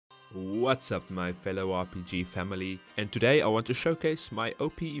What's up my fellow RPG family, and today I want to showcase my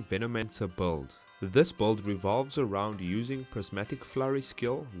OP Venomancer build. This build revolves around using Prismatic Flurry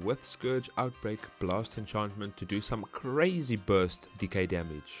skill with Scourge Outbreak Blast enchantment to do some crazy burst decay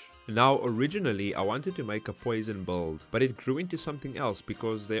damage. Now originally I wanted to make a poison build, but it grew into something else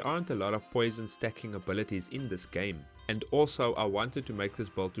because there aren't a lot of poison stacking abilities in this game. And also I wanted to make this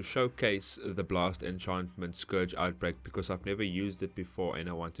build to showcase the Blast enchantment Scourge Outbreak because I've never used it before and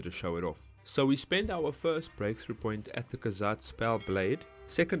I wanted to show it off. So we spend our first breakthrough point at the Kazat Spell Blade.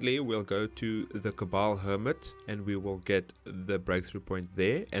 Secondly, we'll go to the Cabal Hermit and we will get the breakthrough point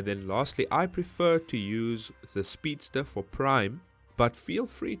there. And then lastly, I prefer to use the Speedster for Prime, but feel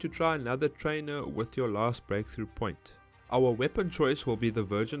free to try another trainer with your last breakthrough point. Our weapon choice will be the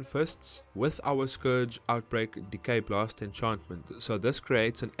Virgin Fists with our Scourge Outbreak Decay Blast enchantment. So this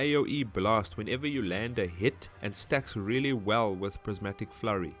creates an AoE blast whenever you land a hit and stacks really well with Prismatic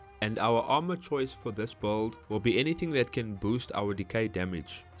Flurry. And our armor choice for this build will be anything that can boost our decay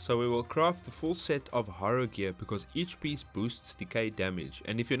damage. So we will craft the full set of horror gear because each piece boosts decay damage.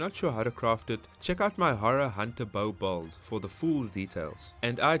 And if you're not sure how to craft it, check out my Horror Hunter bow build for the full details.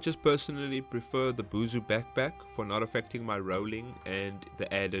 And I just personally prefer the Buzu backpack for not affecting my rolling and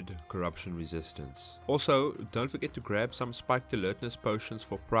the added corruption resistance. Also, don't forget to grab some spiked alertness potions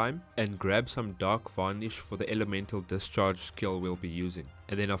for Prime and grab some dark varnish for the elemental discharge skill we'll be using.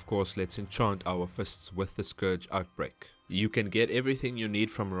 And then of course let's enchant our fists with the Scourge Outbreak. You can get everything you need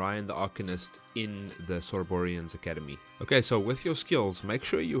from Ryan the Arcanist in the Sorborian's Academy. Okay, so with your skills, make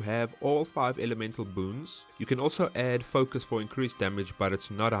sure you have all 5 elemental boons. You can also add focus for increased damage, but it's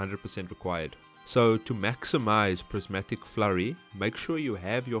not 100% required. So to maximize Prismatic Flurry, make sure you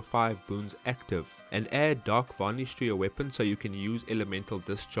have your 5 boons active and add Dark Varnish to your weapon so you can use Elemental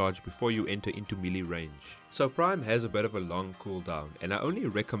Discharge before you enter into melee range. So Prime has a bit of a long cooldown and I only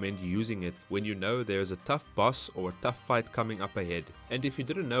recommend using it when you know there's a tough boss or a tough fight coming up ahead. And if you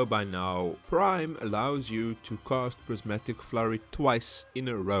didn't know by now, Prime allows you to cast Prismatic Flurry twice in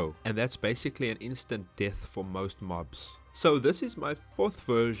a row, and that's basically an instant death for most mobs. So this is my 4th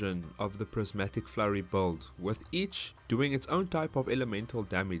version of the Prismatic Flurry build, with each doing its own type of elemental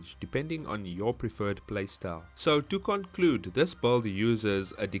damage depending on your preferred playstyle. So to conclude, this build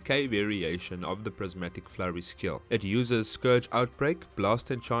uses a decay variation of the Prismatic Flurry skill. It uses Scourge Outbreak,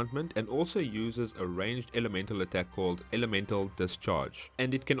 Blast enchantment, and also uses a ranged elemental attack called Elemental Discharge.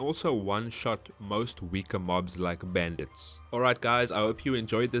 And it can also one-shot most weaker mobs like bandits. Alright guys, I hope you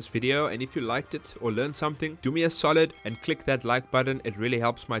enjoyed this video, and if you liked it or learned something, do me a solid and click that like button. It really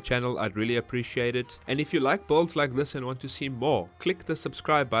helps my channel. I'd really appreciate it. And if you like builds like this and want to see more, click the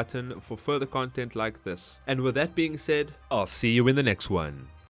subscribe button for further content like this. And with that being said, I'll see you in the next one.